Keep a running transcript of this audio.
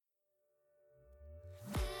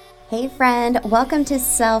Hey friend, welcome to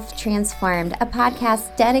Self Transformed, a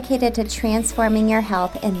podcast dedicated to transforming your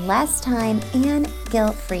health in less time and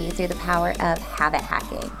guilt-free through the power of habit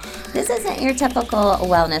hacking. This isn't your typical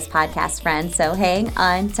wellness podcast, friend, so hang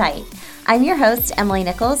on tight. I'm your host, Emily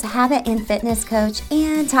Nichols, habit and fitness coach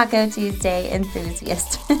and Taco Tuesday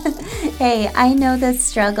enthusiast. Hey, I know the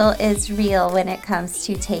struggle is real when it comes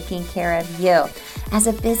to taking care of you. As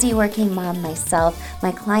a busy working mom myself,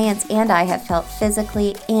 my clients and I have felt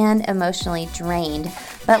physically and emotionally drained,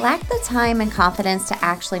 but lack the time and confidence to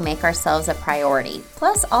actually make ourselves a priority.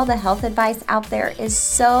 Plus, all the health advice out there is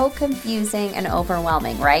so confusing and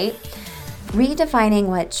overwhelming, right? Redefining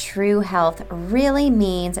what true health really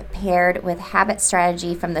means paired with habit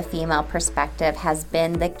strategy from the female perspective has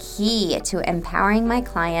been the key to empowering my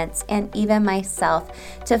clients and even myself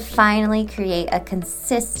to finally create a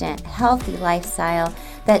consistent, healthy lifestyle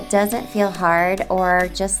that doesn't feel hard or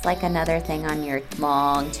just like another thing on your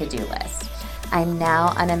long to-do list. I'm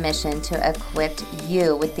now on a mission to equip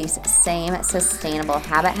you with these same sustainable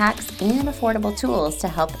habit hacks and affordable tools to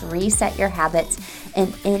help reset your habits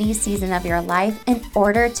in any season of your life in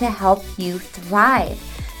order to help you thrive.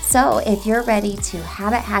 So if you're ready to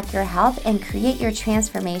habit hack your health and create your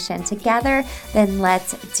transformation together, then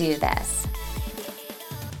let's do this.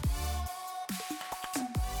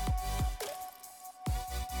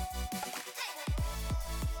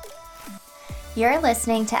 You're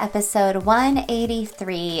listening to episode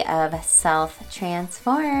 183 of Self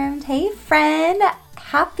Transformed. Hey friend,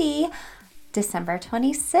 happy December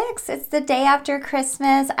 26th. It's the day after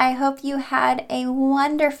Christmas. I hope you had a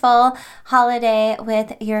wonderful holiday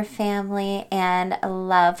with your family and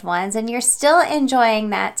loved ones, and you're still enjoying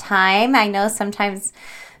that time. I know sometimes,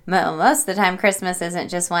 most of the time, Christmas isn't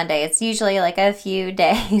just one day. It's usually like a few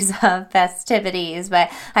days of festivities,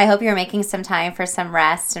 but I hope you're making some time for some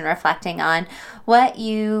rest and reflecting on what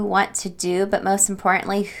you want to do, but most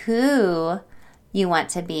importantly, who you want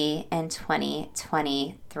to be in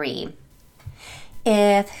 2023.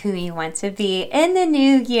 If who you want to be in the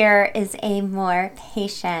new year is a more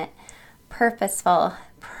patient, purposeful,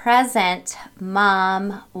 present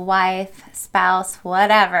mom, wife, spouse,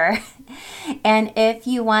 whatever, and if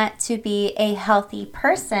you want to be a healthy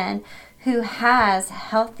person who has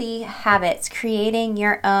healthy habits, creating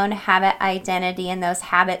your own habit identity and those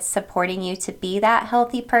habits supporting you to be that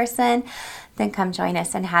healthy person, then come join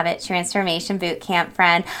us in Habit Transformation Bootcamp,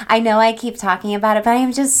 friend. I know I keep talking about it, but I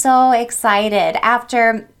am just so excited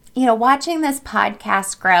after watching this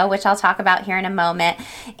podcast grow, which I'll talk about here in a moment,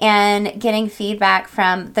 and getting feedback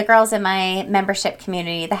from the girls in my membership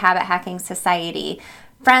community, the Habit Hacking Society,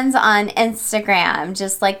 friends on Instagram,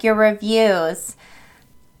 just like your reviews.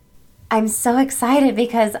 I'm so excited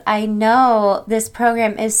because I know this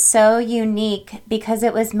program is so unique because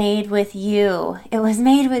it was made with you. It was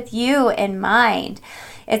made with you in mind.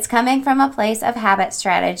 It's coming from a place of habit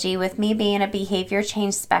strategy, with me being a behavior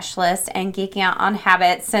change specialist and geeking out on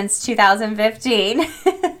habits since 2015.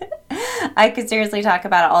 I could seriously talk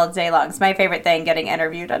about it all day long. It's my favorite thing, getting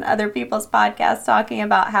interviewed on other people's podcasts talking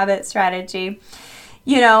about habit strategy.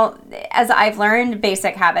 As I've learned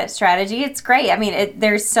basic habit strategy, it's great. I mean,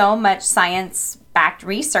 there's so much science-backed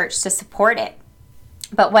research to support it.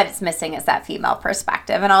 But what it's missing is that female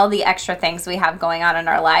perspective and all the extra things we have going on in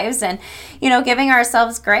our lives and, giving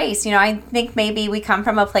ourselves grace. I think maybe we come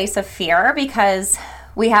from a place of fear because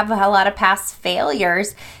we have a lot of past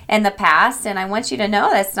failures in the past. And I want you to know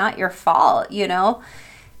that's not your fault,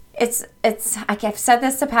 It's I've said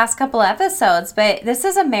this the past couple episodes, but this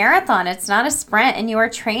is a marathon. It's not a sprint, and you are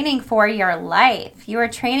training for your life. You are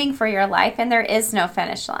training for your life, and there is no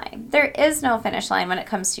finish line. There is no finish line when it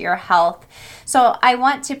comes to your health. So I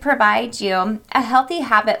want to provide you a healthy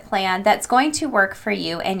habit plan that's going to work for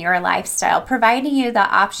you and your lifestyle, providing you the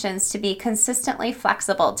options to be consistently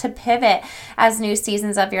flexible, to pivot as new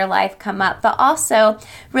seasons of your life come up, but also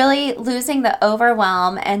really losing the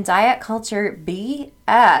overwhelm and diet culture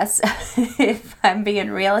BS, if I'm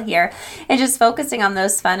being real here, and just focusing on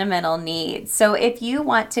those fundamental needs. So if you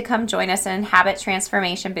want to come join us in Habit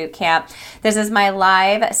Transformation Bootcamp, this is my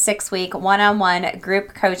live 6-week one-on-one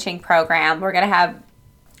group coaching program. We're going to have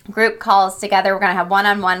group calls together. We're going to have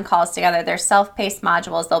one-on-one calls together. They're self-paced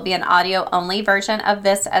modules. There'll be an audio-only version of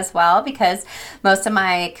this as well because most of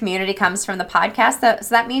my community comes from the podcast. So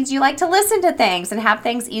that means you like to listen to things and have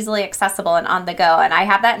things easily accessible and on the go. And I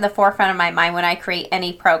have that in the forefront of my mind when I create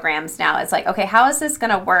any programs now. It's like, okay, how is this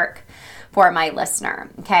going to work for my listener,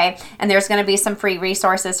 okay? And there's going to be some free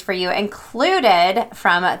resources for you included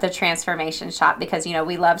from the Transformation Shop, because,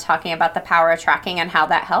 we love talking about the power of tracking and how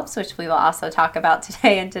that helps, which we will also talk about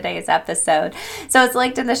today in today's episode. So it's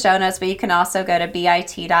linked in the show notes, but you can also go to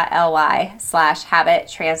bit.ly/habit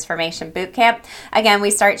transformation bootcamp. Again,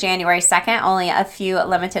 we start January 2nd. Only a few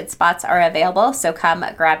limited spots are available, so come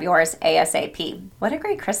grab yours ASAP. What a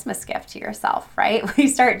great Christmas gift to yourself, right? We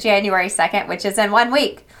start January 2nd, which is in 1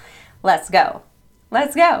 week. Let's go.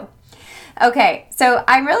 Let's go. Okay, so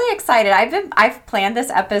I'm really excited. I've planned this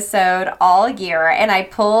episode all year, and I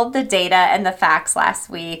pulled the data and the facts last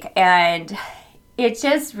week, and it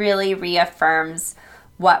just really reaffirms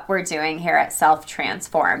what we're doing here at Self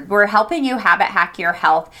Transform. We're helping you habit hack your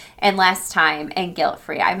health in less time and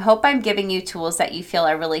guilt-free. I hope I'm giving you tools that you feel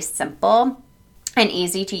are really simple and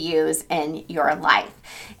easy to use in your life.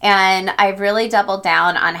 And I've really doubled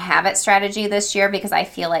down on habit strategy this year because I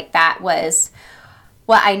feel like that was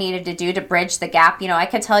what I needed to do to bridge the gap. I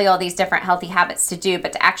could tell you all these different healthy habits to do,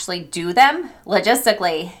 but to actually do them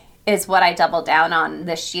logistically is what I doubled down on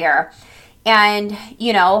this year. And,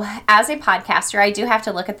 as a podcaster, I do have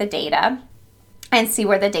to look at the data and see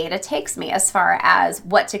where the data takes me as far as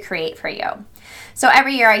what to create for you. So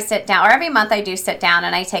every year I sit down, or every month I do sit down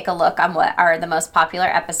and I take a look on what are the most popular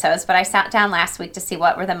episodes. But I sat down last week to see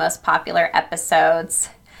what were the most popular episodes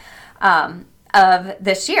of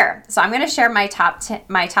this year. So I'm going to share my top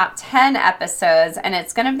 10 episodes, and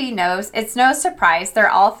it's going to be no surprise. They're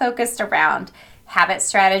all focused around habit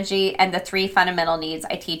strategy and the 3 fundamental needs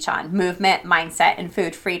I teach on: movement, mindset, and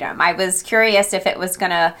food freedom. I was curious if it was going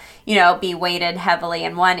to, be weighted heavily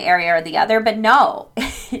in one area or the other, but no,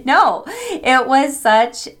 no, it was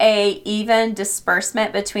such a even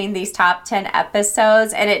disbursement between these top 10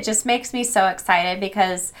 episodes. And it just makes me so excited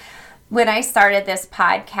because when I started this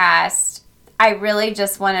podcast, I really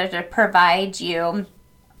just wanted to provide you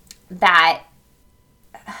that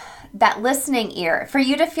listening ear for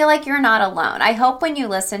you to feel like you're not alone. I hope when you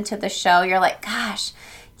listen to the show, you're like, gosh,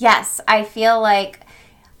 yes, I feel like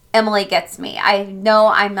Emily gets me. I know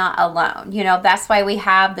I'm not alone. That's why we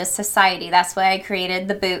have this society. That's why I created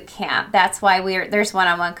the boot camp. That's why there's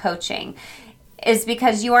one-on-one coaching, is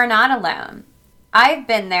because you are not alone. I've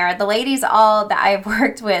been there. The ladies all that I've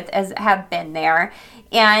worked with have been there.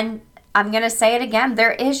 And I'm going to say it again.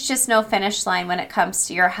 There is just no finish line when it comes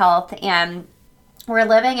to your health. And we're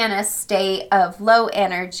living in a state of low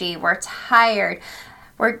energy. We're tired.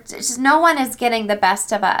 No one is getting the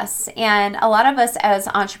best of us. And a lot of us as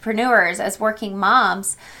entrepreneurs, as working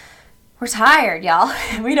moms, we're tired, y'all.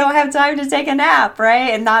 We don't have time to take a nap,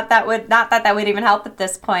 right? And not that would even help at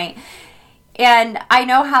this point. And I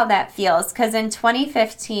know how that feels, because in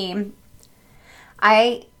 2015,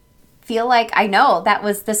 I feel like I know that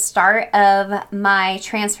was the start of my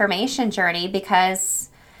transformation journey, because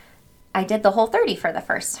I did the Whole30 for the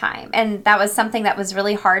first time. And that was something that was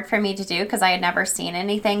really hard for me to do because I had never seen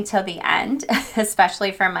anything till the end,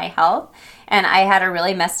 especially for my health. And I had a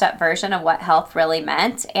really messed up version of what health really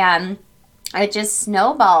meant. And it just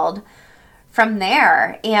snowballed from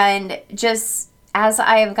there. And just as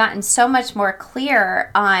I've gotten so much more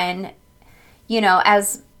clear on,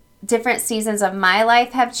 as different seasons of my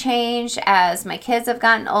life have changed, as my kids have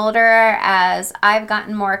gotten older, as I've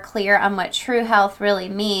gotten more clear on what true health really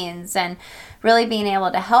means and really being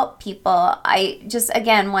able to help people, I just,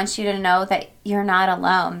 again, want you to know that you're not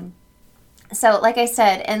alone. So like I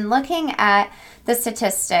said, in looking at the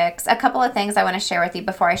statistics, a couple of things I want to share with you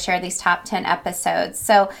before I share these top 10 episodes.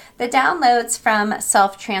 So the downloads from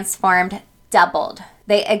Self Transformed doubled.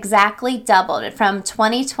 They exactly doubled. From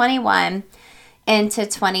 2021 into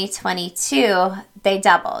 2022, they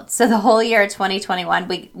doubled. So the whole year of 2021,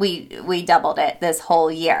 we doubled it this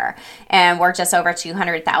whole year. And we're just over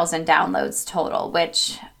 200,000 downloads total,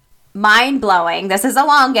 which, mind-blowing. This is a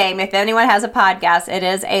long game. If anyone has a podcast, it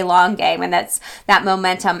is a long game. And that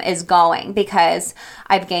momentum is going because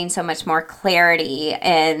I've gained so much more clarity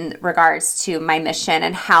in regards to my mission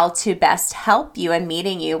and how to best help you and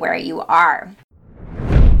meeting you where you are.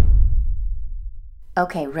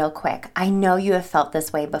 Okay, real quick. I know you have felt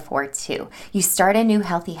this way before too. You start a new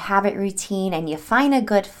healthy habit routine and you find a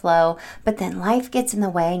good flow, but then life gets in the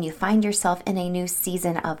way and you find yourself in a new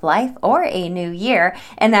season of life or a new year,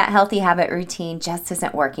 and that healthy habit routine just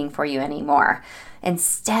isn't working for you anymore.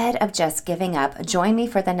 Instead of just giving up, join me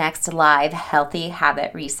for the next live Healthy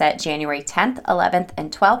Habit Reset, January 10th, 11th,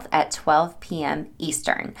 and 12th at 12 p.m.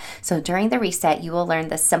 Eastern. So during the reset, you will learn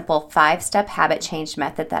the simple 5-step habit change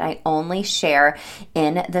method that I only share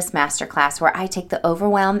in this masterclass, where I take the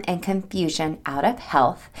overwhelm and confusion out of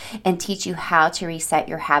health and teach you how to reset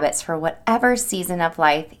your habits for whatever season of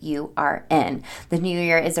life you are in. The new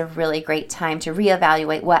year is a really great time to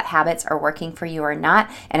reevaluate what habits are working for you or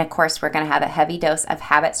not. And of course, we're going to have a heavy dose of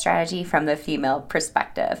habit strategy from the female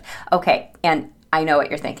perspective. Okay, and I know what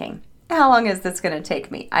you're thinking. How long is this going to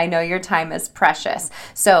take me? I know your time is precious.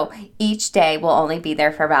 So each day will only be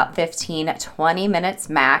there for about 15-20 minutes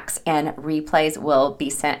max, and replays will be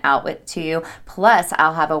sent out to you. Plus,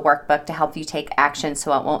 I'll have a workbook to help you take action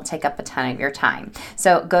so it won't take up a ton of your time.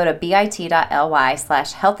 So go to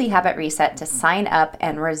bit.ly/healthyhabitreset to sign up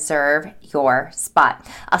and reserve your spot.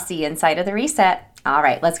 I'll see you inside of the reset. All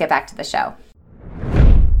right, let's get back to the show.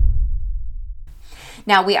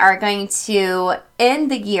 Now, we are going to end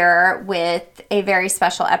the year with a very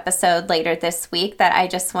special episode later this week that I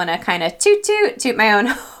just want to kind of toot my own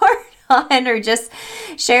horn on, or just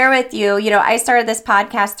share with you. You know, I started this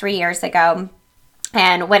podcast 3 years ago,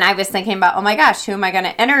 and when I was thinking about, oh my gosh, who am I going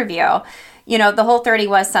to interview? You know, the Whole30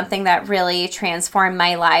 was something that really transformed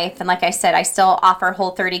my life. And like I said, I still offer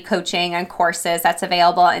Whole30 coaching and courses. That's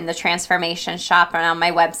available in the Transformation Shop and on my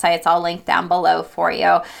website. It's all linked down below for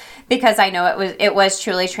you, because I know it was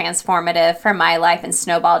truly transformative for my life and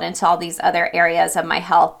snowballed into all these other areas of my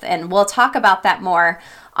health. And we'll talk about that more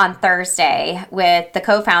on Thursday with the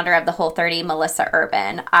co-founder of the Whole30, Melissa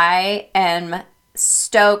Urban. I am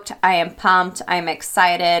stoked. I am pumped. I'm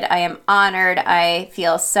excited. I am honored. I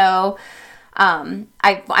feel so...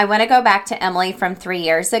 I want to go back to Emily from 3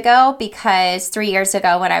 years ago, because 3 years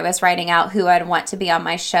ago when I was writing out who I'd want to be on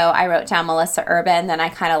my show, I wrote down Melissa Urban. Then I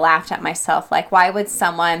kind of laughed at myself, like, why would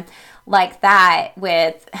someone like that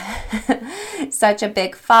with such a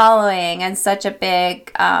big following and such a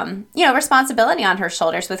big, responsibility on her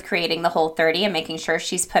shoulders with creating the Whole30 and making sure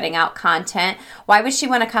she's putting out content, why would she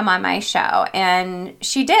want to come on my show? And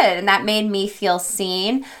she did. And that made me feel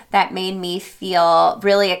seen. That made me feel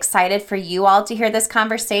really excited for you all to hear this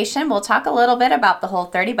conversation. We'll talk a little bit about the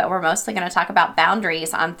Whole30, but we're mostly going to talk about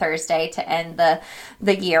boundaries on Thursday to end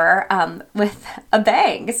the year with a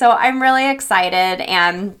bang. So I'm really excited.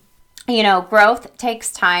 And you know, growth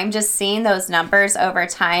takes time. Just seeing those numbers over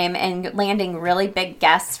time and landing really big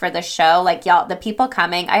guests for the show. Like y'all, the people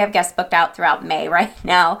coming, I have guests booked out throughout May right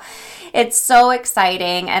now. It's so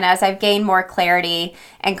exciting. And as I've gained more clarity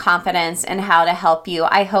and confidence in how to help you,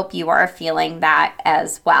 I hope you are feeling that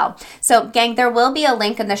as well. So gang, there will be a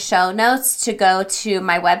link in the show notes to go to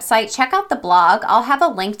my website. Check out the blog. I'll have a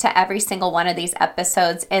link to every single one of these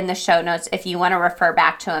episodes in the show notes if you want to refer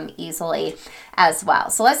back to them easily as well.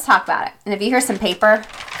 So let's talk about it. And if you hear some paper,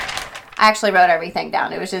 I actually wrote everything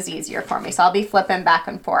down. It was just easier for me. So I'll be flipping back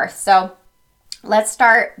and forth. So let's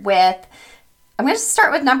start with, I'm going to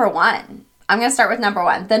start with number one.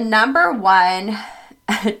 The number one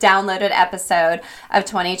downloaded episode of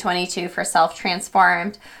 2022 for Self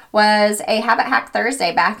Transformed was a Habit Hack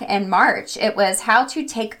Thursday back in March. It was how to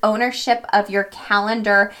take ownership of your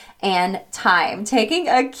calendar and time, taking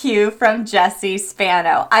a cue from Jessie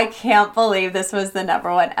Spano. I can't believe this was the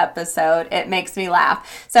number one episode. It makes me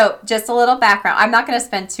laugh. So just a little background. I'm not going to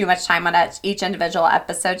spend too much time on each individual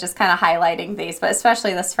episode, just kind of highlighting these, but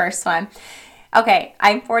especially this first one. Okay,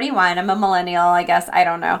 I'm 41. I'm a millennial, I guess. I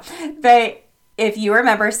don't know. But if you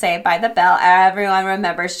remember Saved by the Bell, everyone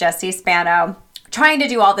remembers Jessie Spano trying to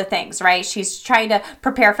do all the things, right? She's trying to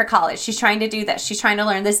prepare for college. She's trying to do this. She's trying to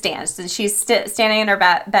learn this dance. And she's standing in her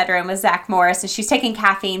bedroom with Zach Morris, and she's taking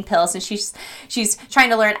caffeine pills, and she's trying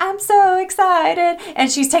to learn, I'm so excited.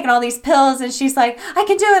 And she's taking all these pills, and she's like, I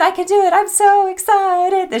can do it. I'm so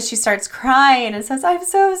excited. Then she starts crying and says, I'm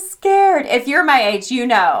so scared. If you're my age, you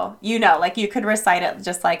know, like you could recite it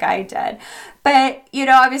just like I did. But,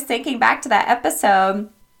 I was thinking back to that episode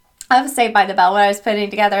of Saved by the Bell when I was putting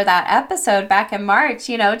together that episode back in March,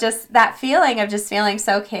 just that feeling of just feeling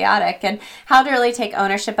so chaotic, and how to really take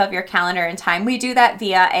ownership of your calendar and time. We do that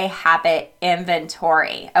via a habit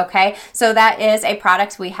inventory, okay? So that is a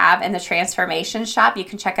product we have in the Transformation Shop. You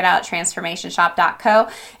can check it out at transformationshop.co.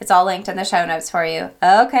 It's all linked in the show notes for you,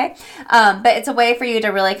 okay? But it's a way for you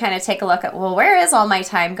to really kind of take a look at, well, where is all my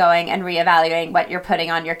time going, and reevaluating what you're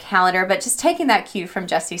putting on your calendar, but just taking that cue from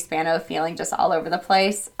Jessie Spano, feeling just all over the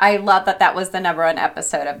place. I love that was the number one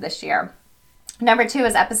episode of this year. Number two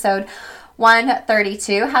is episode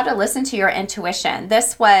 132, how to listen to your intuition.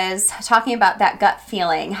 This was talking about that gut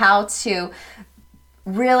feeling, how to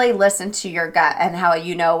really listen to your gut and how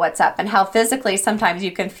you know what's up, and how physically sometimes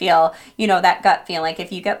you can feel, that gut feeling. Like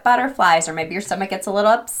if you get butterflies, or maybe your stomach gets a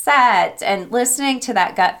little upset, and listening to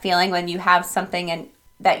that gut feeling when you have something and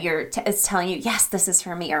that is telling you, yes, this is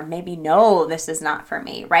for me, or maybe no, this is not for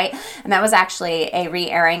me, right? And that was actually a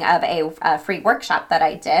re-airing of a free workshop that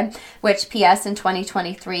I did, which PS in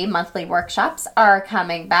 2023 monthly workshops are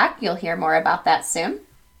coming back. You'll hear more about that soon.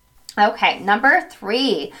 Okay, number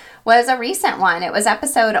 3 was a recent one. It was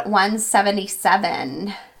episode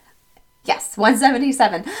 177. Yes,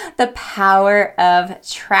 177. The power of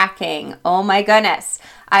tracking. Oh my goodness.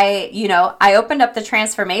 I opened up the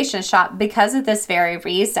transformation shop because of this very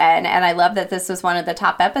reason. And I love that this was one of the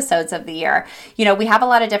top episodes of the year. We have a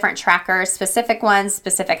lot of different trackers, specific ones,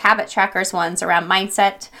 specific habit trackers, ones around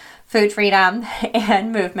mindset, food freedom,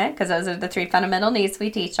 and movement, because those are the 3 fundamental needs we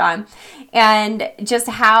teach on. And just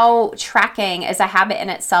how tracking is a habit in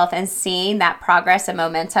itself, and seeing that progress and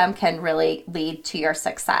momentum can really lead to your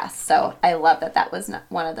success. So I love that that was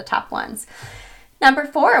one of the top ones. Number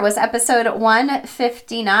 4 was episode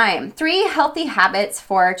 159, 3 healthy habits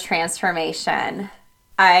for transformation.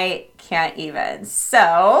 I can't even.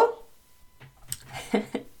 So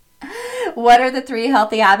what are the 3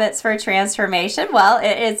 healthy habits for transformation? Well,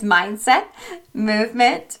 it is mindset,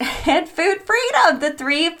 movement, and food freedom. The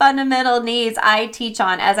 3 fundamental needs I teach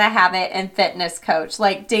on as a habit and fitness coach.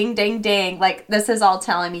 Like ding, ding, ding. Like this is all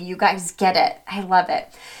telling me you guys get it. I love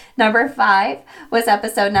it. Number 5 was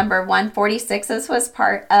episode number 146. This was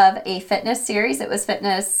part of a fitness series. It was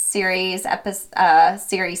fitness series,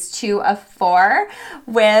 series 2 of 4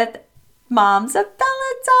 with Moms of Peloton.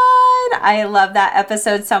 I love that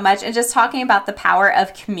episode so much. And just talking about the power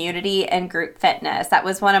of community and group fitness. That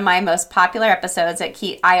was one of my most popular episodes.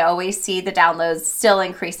 I always see the downloads still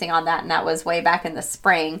increasing on that. And that was way back in the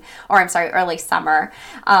spring, early summer.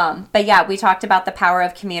 But yeah, we talked about the power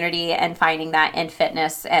of community and finding that in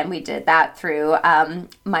fitness. And we did that through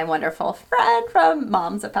my wonderful friend from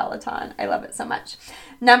Moms of Peloton. I love it so much.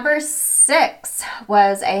 Number 6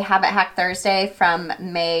 was a Habit Hack Thursday from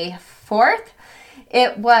May 4th.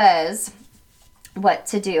 It was what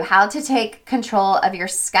to do, how to take control of your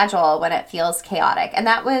schedule when it feels chaotic. And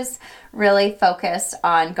that was really focused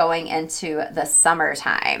on going into the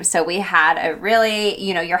summertime. So we had a really,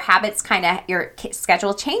 your habits your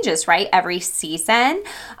schedule changes, right? Every season.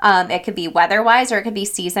 It could be weather-wise, or it could be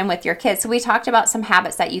season with your kids. So we talked about some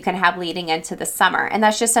habits that you can have leading into the summer. And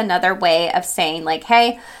that's just another way of saying like,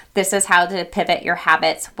 hey, this is how to pivot your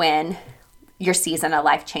habits when your season of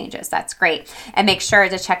life changes. That's great. And make sure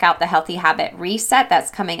to check out the Healthy Habit Reset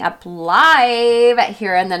that's coming up live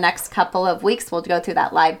here in the next couple of weeks. We'll go through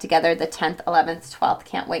that live together the 10th, 11th, 12th.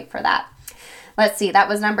 Can't wait for that. Let's see. That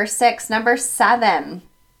was number 6. Number 7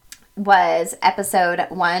 was episode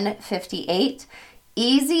 158,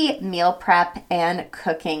 Easy Meal Prep and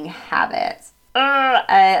Cooking Habits.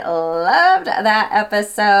 I loved that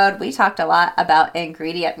episode. We talked a lot about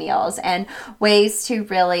ingredient meals and ways to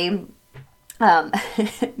really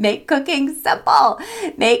make cooking simple,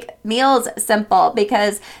 make meals simple,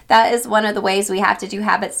 because that is one of the ways we have to do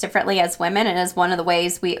habits differently as women, and is one of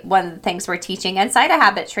the things we're teaching inside a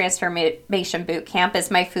habit transformation boot camp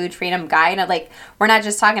is my food freedom guide. And like, we're not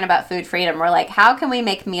just talking about food freedom. We're like, how can we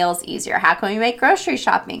make meals easier? How can we make grocery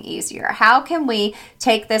shopping easier? How can we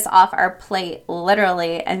take this off our plate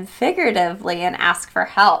literally and figuratively and ask for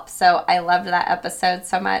help? So I loved that episode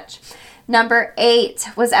so much. Number 8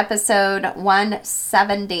 was episode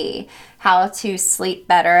 170, how to sleep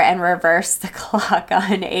better and reverse the clock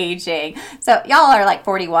on aging. So y'all are like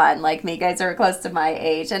 41, like me, guys are close to my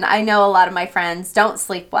age. And I know a lot of my friends don't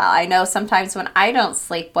sleep well. I know sometimes when I don't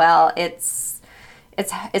sleep well, it's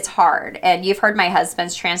hard. And you've heard my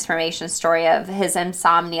husband's transformation story of his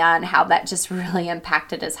insomnia and how that just really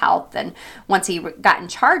impacted his health. And once he got in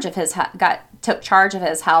charge of took charge of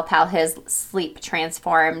his health, how his sleep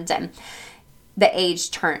transformed and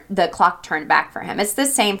the clock turned back for him. It's the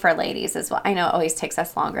same for ladies as well. I know it always takes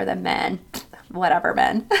us longer than men, whatever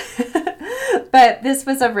men. But this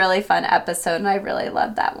was a really fun episode and I really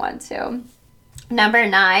loved that one too. Number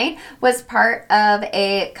 9 was part of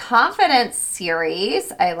a confidence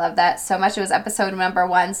series. I love that so much. It was episode number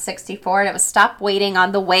 164 and it was Stop Waiting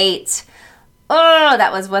on the Wait. Oh,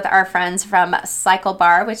 that was with our friends from Cycle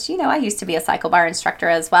Bar, which, I used to be a Cycle Bar instructor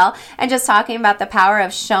as well. And just talking about the power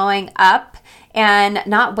of showing up and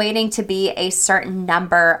not waiting to be a certain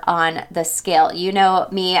number on the scale. You know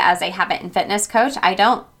me as a habit and fitness coach,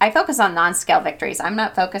 I focus on non-scale victories. I'm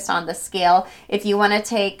not focused on the scale. If you want to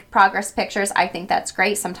take progress pictures, I think that's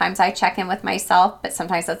great. Sometimes I check in with myself, but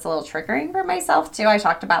sometimes that's a little triggering for myself too. I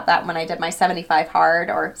talked about that when I did my 75 hard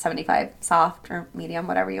or 75 soft or medium,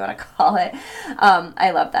 whatever you want to call it.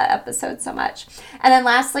 I love that episode so much. And then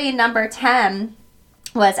lastly, number 10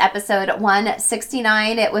 was episode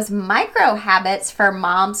 169. It was micro habits for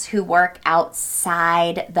moms who work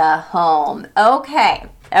outside the home. Okay.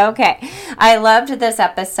 I loved this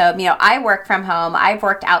episode. You know, I work from home. I've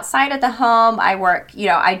worked outside of the home.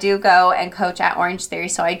 I do go and coach at Orange Theory,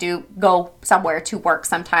 so I do go somewhere to work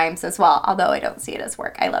sometimes as well, although I don't see it as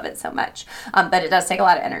work. I love it so much, but it does take a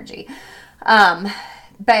lot of energy.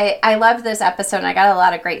 But I loved this episode, and I got a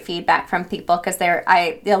lot of great feedback from people because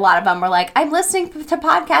a lot of them were like, I'm listening to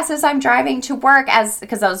podcasts as I'm driving to work,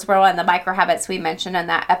 because those were one of the micro habits we mentioned in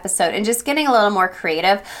that episode, and just getting a little more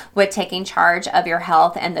creative with taking charge of your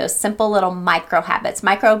health and those simple little micro habits.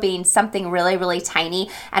 Micro being something really, really tiny,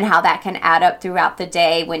 and how that can add up throughout the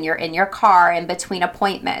day when you're in your car, in between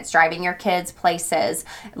appointments, driving your kids places,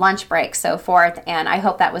 lunch breaks, so forth. And I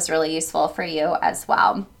hope that was really useful for you as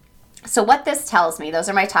well. So what this tells me, those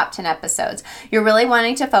are my top 10 episodes. You're really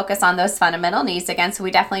wanting to focus on those fundamental needs again. So we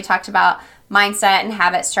definitely talked about mindset and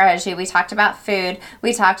habit strategy. We talked about food.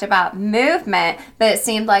 We talked about movement, but it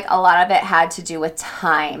seemed like a lot of it had to do with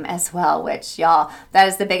time as well, which y'all, that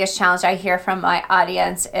is the biggest challenge I hear from my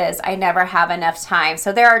audience is I never have enough time.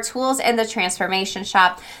 So there are tools in the Transformation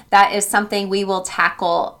Shop. That is something we will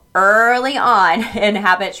tackle early on in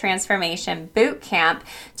Habit Transformation Bootcamp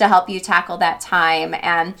to help you tackle that time.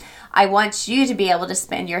 And I want you to be able to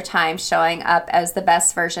spend your time showing up as the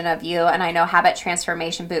best version of you. And I know Habit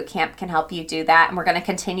Transformation Bootcamp can help you do that. And we're going to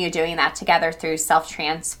continue doing that together through Self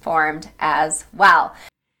Transformed as well.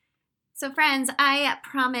 So friends, I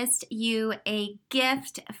promised you a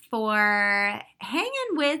gift for hanging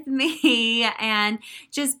with me, and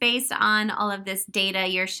just based on all of this data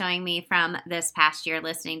you're showing me from this past year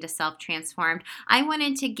listening to Self Transformed, I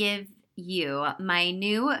wanted to give you my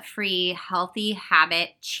new free healthy habit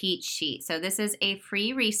cheat sheet. So this is a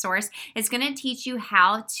free resource. It's going to teach you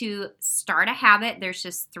how to start a habit. There's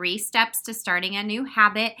just 3 steps to starting a new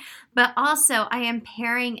habit, but also I am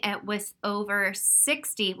pairing it with over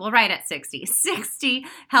 60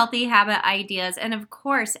 healthy habit ideas. And of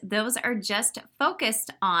course, those are just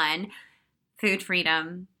focused on food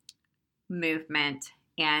freedom, movement,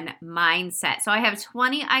 and mindset. So I have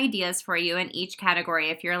 20 ideas for you in each category.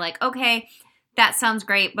 If you're like, okay, that sounds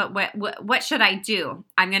great, but what should I do?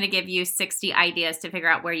 I'm going to give you 60 ideas to figure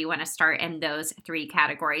out where you want to start in those 3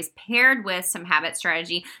 categories, paired with some habit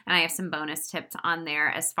strategy. And I have some bonus tips on there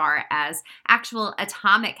as far as actual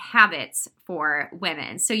atomic habits for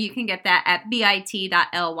women. So you can get that at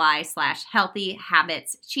bit.ly/healthy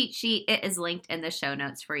habits cheat sheet. It is linked in the show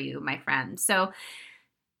notes for you, my friend. So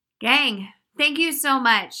gang, thank you so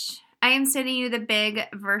much. I am sending you the big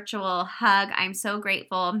virtual hug. I'm so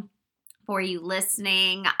grateful for you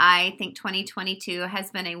listening. I think 2022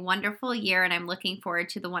 has been a wonderful year, and I'm looking forward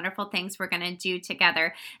to the wonderful things we're going to do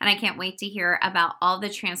together. And I can't wait to hear about all the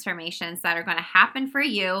transformations that are going to happen for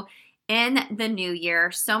you in the new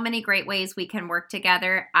year. So many great ways we can work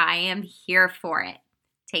together. I am here for it.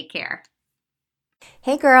 Take care.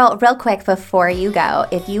 Hey girl, real quick before you go,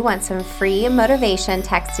 if you want some free motivation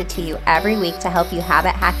texted to you every week to help you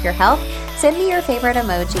habit hack your health, send me your favorite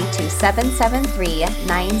emoji to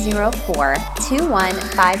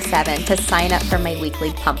 773-904-2157 to sign up for my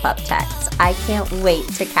weekly pump up texts. I can't wait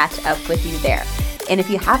to catch up with you there. And if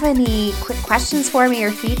you have any quick questions for me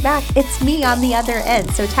or feedback, it's me on the other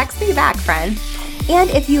end. So text me back, friend.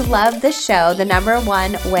 And if you love the show, the number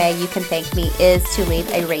one way you can thank me is to leave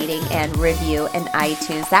a rating and review in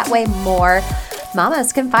iTunes. That way more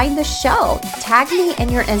mamas can find the show. Tag me in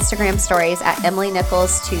your Instagram stories at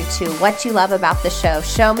EmilyNichols22 what you love about the show.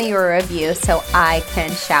 Show me your review so I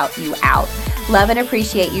can shout you out. Love and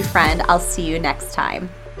appreciate you, friend. I'll see you next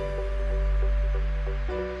time.